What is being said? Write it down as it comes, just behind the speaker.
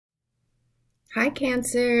Hi,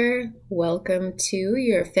 Cancer. Welcome to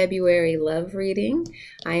your February love reading.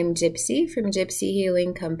 I am Gypsy from Gypsy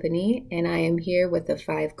Healing Company, and I am here with a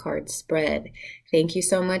 5-card spread. Thank you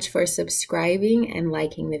so much for subscribing and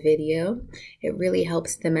liking the video. It really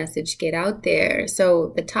helps the message get out there.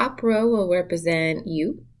 So the top row will represent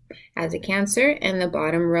you as a Cancer, and the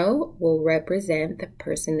bottom row will represent the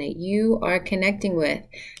person that you are connecting with.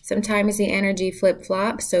 Sometimes the energy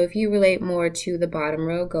flip-flops, so if you relate more to the bottom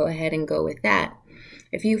row, go ahead and go with that.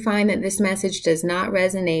 If you find that this message does not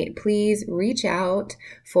resonate, please reach out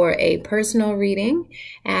for a personal reading.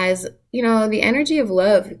 As you know, the energy of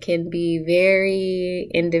love can be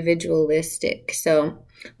very individualistic, so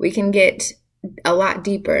we can get a lot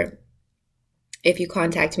deeper if you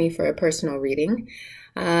contact me for a personal reading.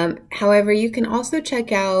 However, you can also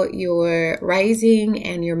check out your rising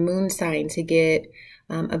and your moon sign to get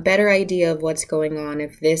a better idea of what's going on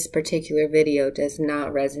if this particular video does not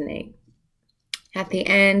resonate. At the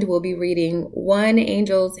end, we'll be reading one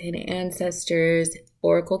Angels and Ancestors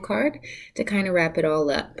Oracle card to kind of wrap it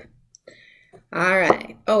all up. All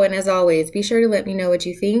right. Oh, and as always, be sure to let me know what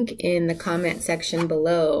you think in the comment section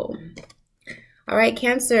below. All right,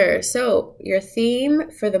 Cancer, so your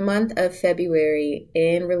theme for the month of February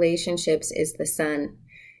in relationships is the Sun.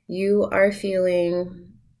 You are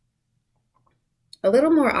feeling a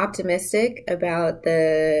little more optimistic about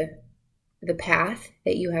the path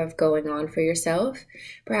that you have going on for yourself,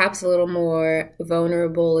 perhaps a little more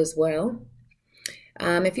vulnerable as well.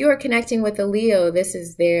 If you are connecting with a Leo, this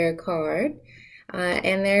is their card,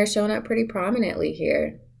 and they're showing up pretty prominently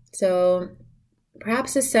here. So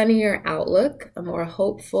perhaps a sunnier outlook, a more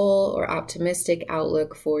hopeful or optimistic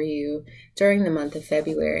outlook for you during the month of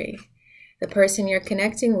February. The person you're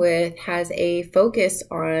connecting with has a focus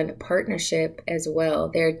on partnership as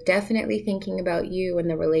well. They're definitely thinking about you and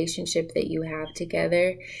the relationship that you have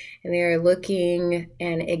together, and they're looking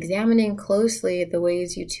and examining closely the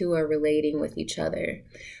ways you two are relating with each other.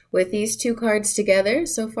 With these two cards together,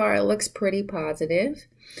 so far it looks pretty positive.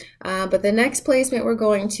 But the next placement we're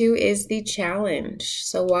going to is the challenge.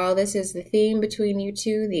 So while this is the theme between you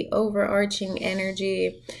two, the overarching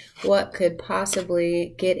energy, what could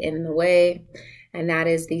possibly get in the way, and that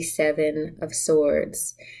is the 7 of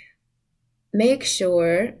Swords. Make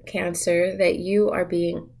sure, Cancer, that you are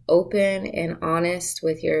being open and honest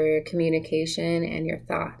with your communication and your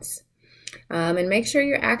thoughts. And make sure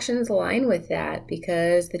your actions align with that,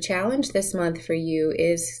 because the challenge this month for you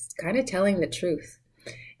is kind of telling the truth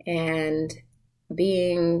and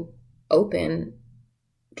being open,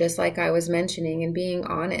 just like I was mentioning, and being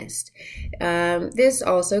honest. This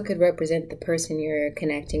also could represent the person you're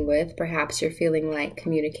connecting with. Perhaps you're feeling like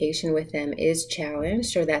communication with them is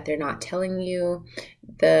challenged, or that they're not telling you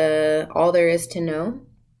all there is to know.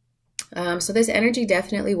 So this energy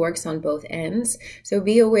definitely works on both ends. So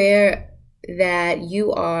be aware that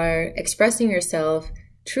you are expressing yourself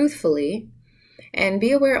truthfully, and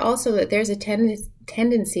be aware also that there's a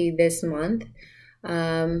tendency this month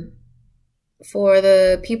for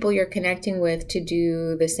the people you're connecting with to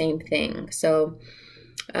do the same thing. So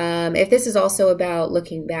if this is also about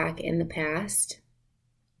looking back in the past,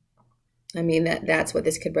 I mean, that's what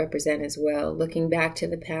this could represent as well, looking back to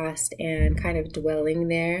the past and kind of dwelling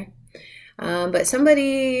there. But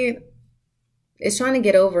somebody is trying to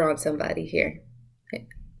get over on somebody here,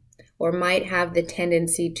 or might have the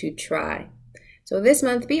tendency to try. So this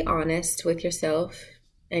month, be honest with yourself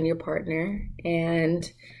and your partner,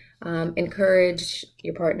 and encourage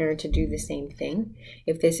your partner to do the same thing.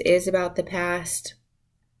 If this is about the past,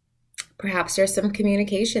 perhaps there's some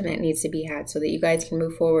communication that needs to be had so that you guys can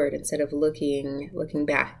move forward instead of looking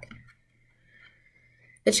back.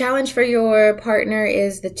 The challenge for your partner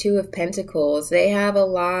is the 2 of Pentacles. They have a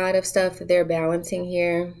lot of stuff that they're balancing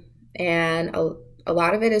here, and a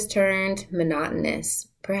lot of it is turned monotonous.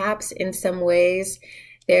 Perhaps in some ways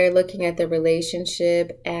they're looking at the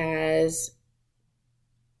relationship as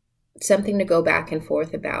something to go back and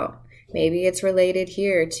forth about. Maybe it's related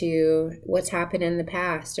here to what's happened in the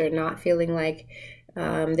past, or not feeling like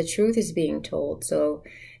the truth is being told. So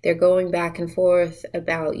they're going back and forth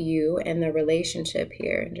about you and the relationship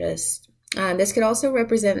here. Just this could also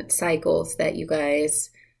represent cycles that you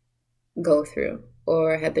guys go through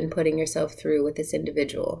or have been putting yourself through with this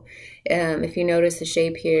individual. If you notice, the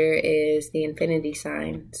shape here is the infinity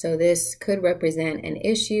sign. So this could represent an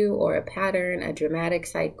issue or a pattern, a dramatic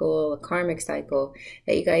cycle, a karmic cycle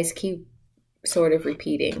that you guys keep sort of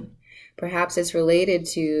repeating. Perhaps it's related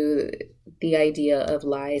to the idea of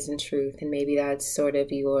lies and truth, and maybe that's sort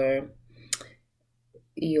of your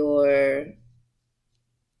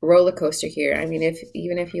roller coaster here. I mean,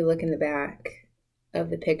 even if you look in the back, of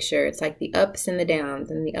the picture. It's like the ups and the downs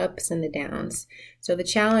and the ups and the downs. So the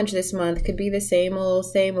challenge this month could be the same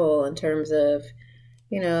old in terms of,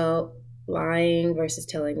 you know, lying versus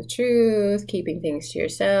telling the truth, keeping things to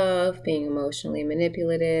yourself, being emotionally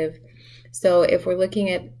manipulative. So if we're looking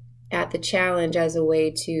at the challenge as a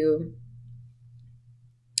way to,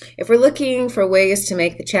 if we're looking for ways to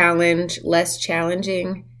make the challenge less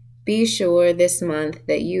challenging, be sure this month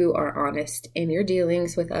that you are honest in your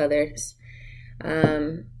dealings with others,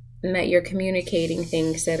 and that you're communicating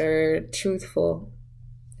things that are truthful,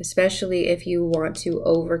 especially if you want to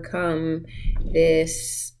overcome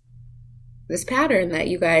this pattern that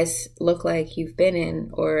you guys look like you've been in,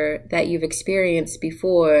 or that you've experienced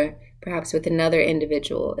before, perhaps with another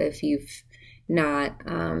individual, if you've not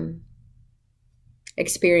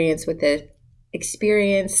experienced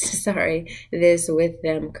this with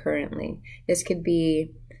them currently. This could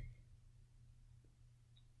be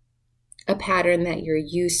a pattern that you're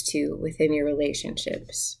used to within your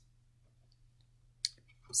relationships.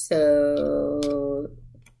 So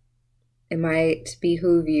it might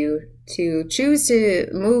behoove you to choose to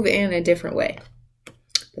move in a different way.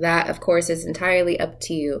 That, of course, is entirely up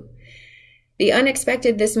to you. The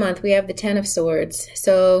unexpected this month, we have the Ten of Swords.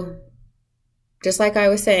 So just like I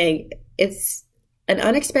was saying, it's an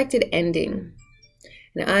unexpected ending.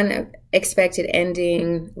 An unexpected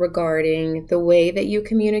ending regarding the way that you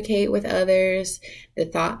communicate with others, the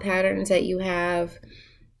thought patterns that you have.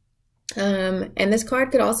 And this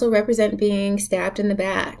card could also represent being stabbed in the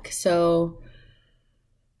back. So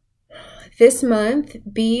this month,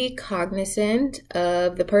 be cognizant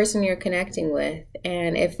of the person you're connecting with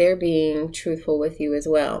and if they're being truthful with you as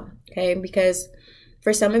well. Okay, because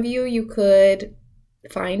for some of you, you could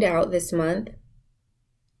find out this month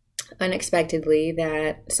unexpectedly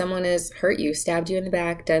that someone has hurt you, stabbed you in the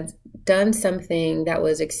back, done something that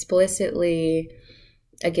was explicitly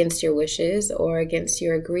against your wishes or against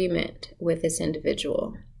your agreement with this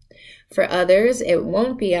individual. For others, it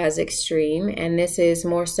won't be as extreme, and this is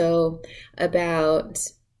more so about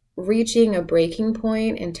reaching a breaking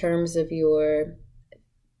point in terms of your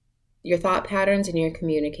thought patterns and your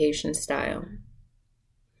communication style.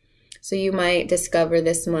 So you might discover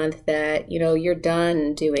this month that, you know, you're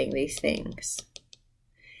done doing these things.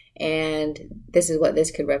 And this is what this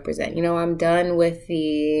could represent. You know, I'm done with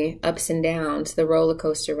the ups and downs, the roller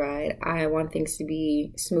coaster ride. I want things to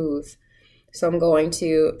be smooth. So I'm going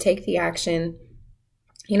to take the action,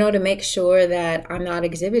 you know, to make sure that I'm not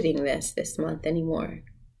exhibiting this month anymore.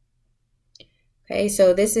 Okay,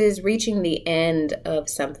 so this is reaching the end of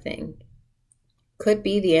something. Could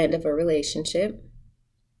be the end of a relationship,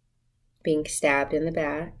 being stabbed in the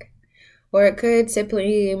back, or it could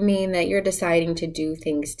simply mean that you're deciding to do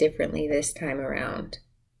things differently this time around.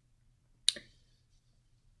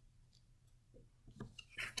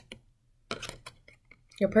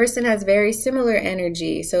 Your person has very similar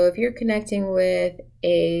energy. So if you're connecting with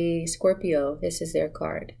a Scorpio, this is their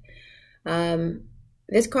card.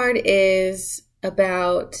 This card is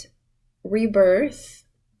about rebirth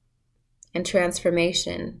and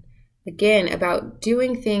transformation. Again, about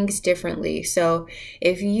doing things differently. So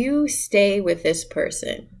if you stay with this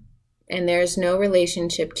person and there's no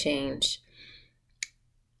relationship change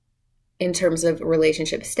in terms of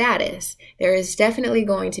relationship status, there is definitely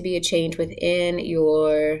going to be a change within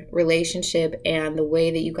your relationship and the way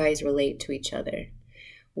that you guys relate to each other.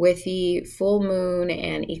 With the full moon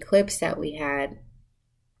and eclipse that we had,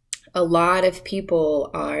 a lot of people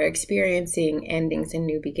are experiencing endings and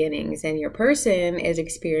new beginnings, and your person is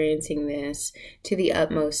experiencing this to the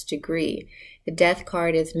utmost degree. The Death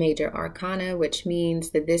card is major arcana, which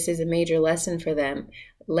means that this is a major lesson for them,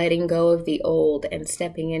 letting go of the old and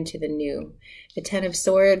stepping into the new. The Ten of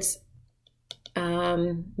Swords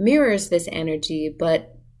mirrors this energy,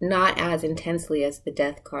 but not as intensely as the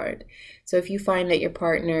Death card. So if you find that your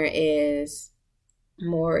partner is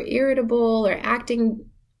more irritable or acting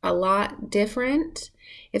a lot different,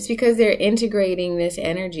 it's because they're integrating this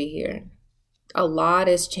energy here. A lot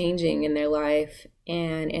is changing in their life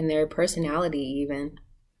and in their personality even.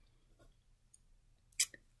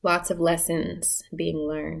 Lots of lessons being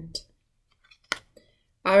learned.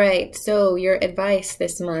 All right, so your advice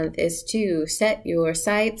this month is to set your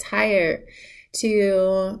sights higher,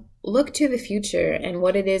 to look to the future and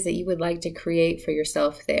what it is that you would like to create for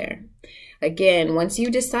yourself there. Again, once you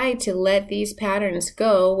decide to let these patterns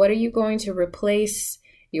go, what are you going to replace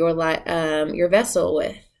your vessel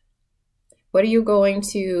with? What are you going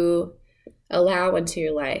to allow into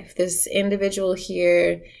your life? This individual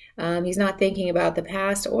here, he's not thinking about the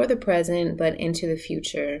past or the present, but into the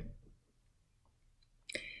future.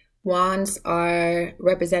 Wands are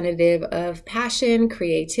representative of passion,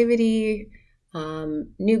 creativity,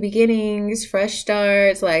 new beginnings, fresh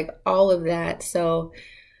starts, like all of that. So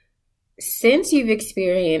since you've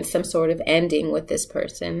experienced some sort of ending with this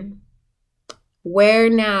person, where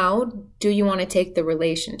now do you want to take the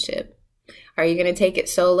relationship? Are you going to take it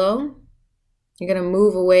solo? You're going to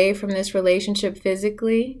move away from this relationship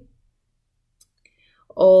physically?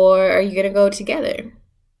 Or are you going to go together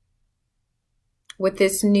with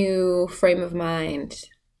this new frame of mind?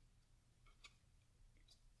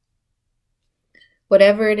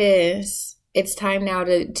 Whatever it is, it's time now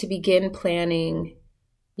to begin planning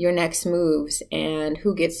your next moves and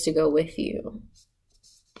who gets to go with you.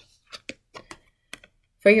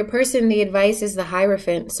 For your person, the advice is the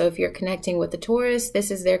Hierophant. So if you're connecting with the Taurus,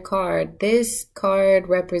 this is their card. This card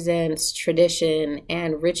represents tradition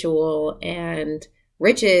and ritual and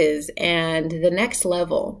riches and the next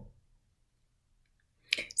level.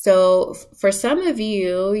 So for some of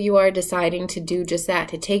you, you are deciding to do just that,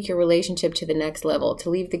 to take your relationship to the next level, to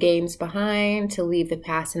leave the games behind, to leave the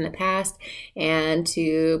past in the past, and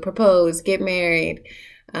to propose, get married,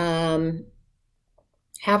 have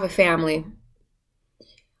a family.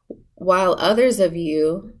 While others of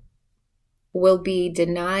you will be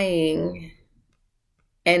denying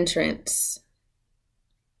entrance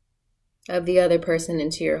of the other person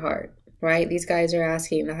into your heart, right? These guys are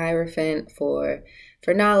asking the Hierophant for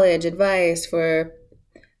knowledge, advice, for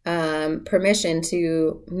permission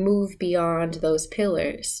to move beyond those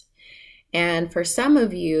pillars. And for some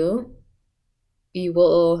of you, you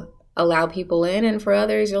will allow people in, and for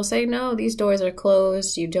others, you'll say, no, these doors are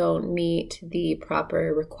closed. You don't meet the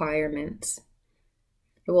proper requirements.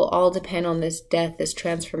 It will all depend on this death, this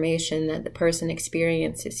transformation that the person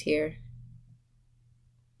experiences here.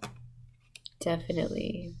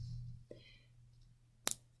 Definitely.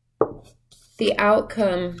 The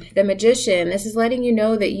outcome, the Magician, this is letting you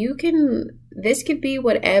know that this could be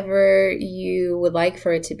whatever you would like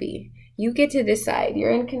for it to be. You get to decide.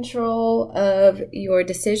 You're in control of your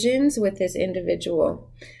decisions with this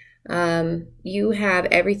individual. You have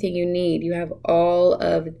everything you need. You have all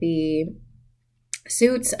of the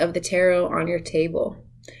suits of the tarot on your table.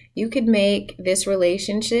 You could make this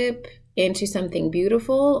relationship into something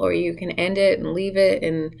beautiful, or you can end it and leave it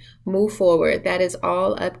and move forward. That is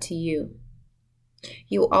all up to you.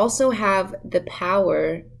 You also have the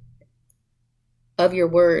power of your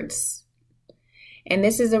words. And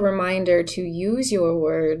this is a reminder to use your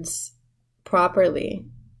words properly,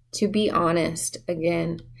 to be honest.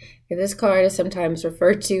 Again, this card is sometimes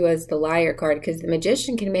referred to as the liar card because the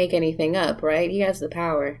Magician can make anything up, right? He has the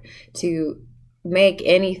power to make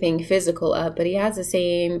anything physical up, but he has the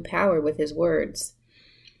same power with his words.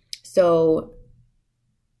 So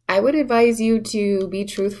I would advise you to be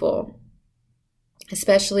truthful,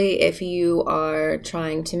 especially if you are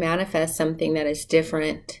trying to manifest something that is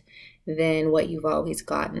different than what you've always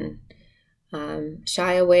gotten.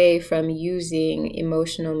 Shy away from using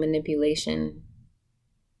emotional manipulation.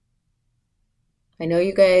 I know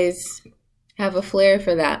you guys have a flair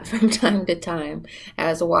for that from time to time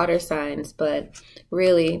as water signs, but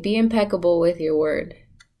really be impeccable with your word.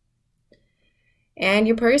 And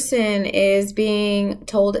your person is being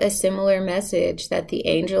told a similar message, that the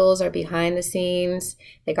angels are behind the scenes.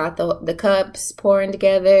 They got the cups pouring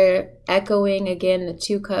together, echoing again the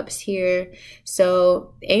two cups here.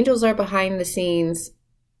 So angels are behind the scenes,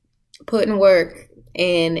 putting work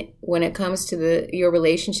in when it comes to your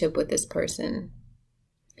relationship with this person.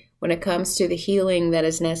 When it comes to the healing that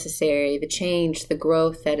is necessary, the change, the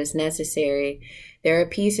growth that is necessary, there are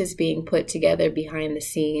pieces being put together behind the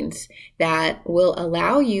scenes that will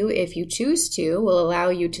allow you, if you choose to, will allow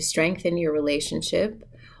you to strengthen your relationship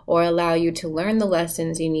or allow you to learn the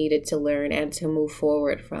lessons you needed to learn and to move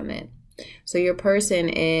forward from it. So your person,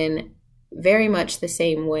 in very much the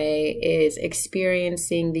same way, is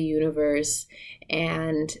experiencing the universe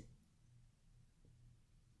and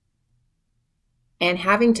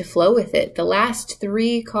having to flow with it. The last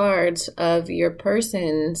three cards of your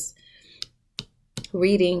person's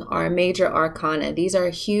reading are major arcana. These are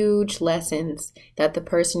huge lessons that the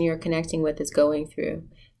person you're connecting with is going through.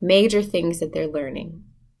 Major things that they're learning.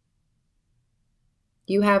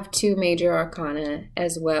 You have two major arcana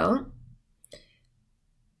as well.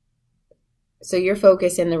 So your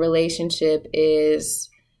focus in the relationship is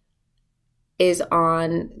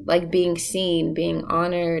on like being seen, being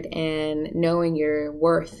honored, and knowing your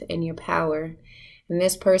worth and your power. And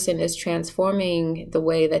this person is transforming the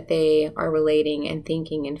way that they are relating and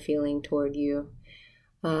thinking and feeling toward you.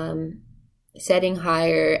 Setting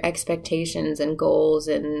higher expectations and goals,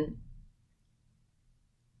 and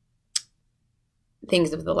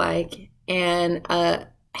things of the like, and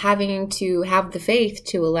having to have the faith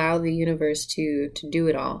to allow the universe to do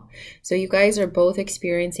it all. So you guys are both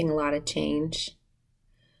experiencing a lot of change.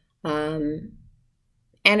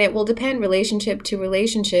 And it will depend relationship to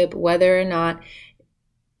relationship whether or not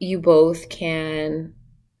you both can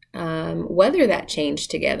weather that change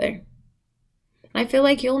together. I feel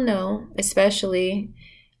like you'll know, especially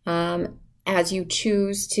as you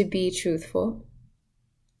choose to be truthful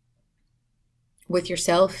with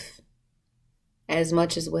yourself as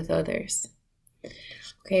much as with others.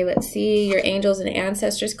 Okay, let's see your angels and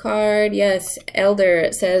ancestors card. Yes, Elder,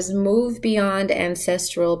 it says move beyond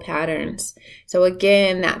ancestral patterns. So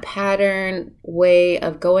again, that pattern way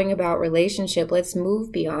of going about relationship, let's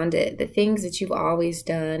move beyond it. The things that you've always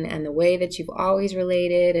done and the way that you've always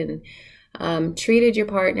related and treated your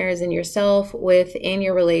partners and yourself within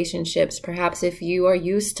your relationships. Perhaps if you are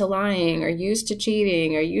used to lying or used to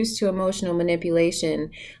cheating or used to emotional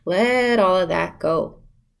manipulation, let all of that go.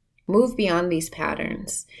 Move beyond these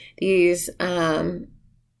patterns. These, it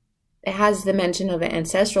has the mention of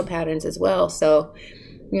ancestral patterns as well. So,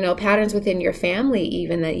 you know, patterns within your family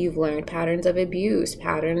even that you've learned, patterns of abuse,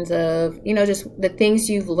 patterns of, you know, just the things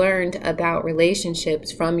you've learned about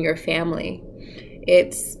relationships from your family.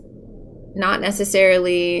 It's not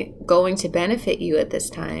necessarily going to benefit you at this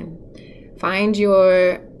time. Find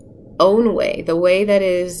your own way, the way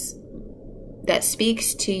that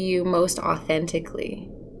speaks to you most authentically.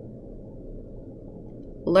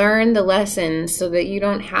 Learn the lessons so that you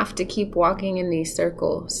don't have to keep walking in these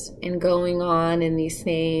circles and going on in these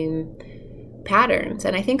same patterns.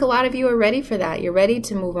 And I think a lot of you are ready for that. You're ready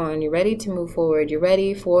to move on. You're ready to move forward. You're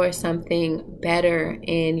ready for something better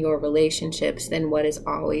in your relationships than what has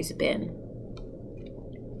always been.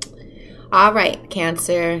 All right,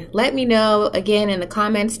 Cancer, let me know again in the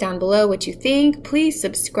comments down below what you think. Please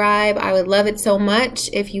subscribe. I would love it so much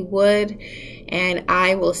if you would. And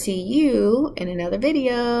I will see you in another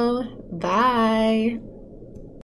video. Bye.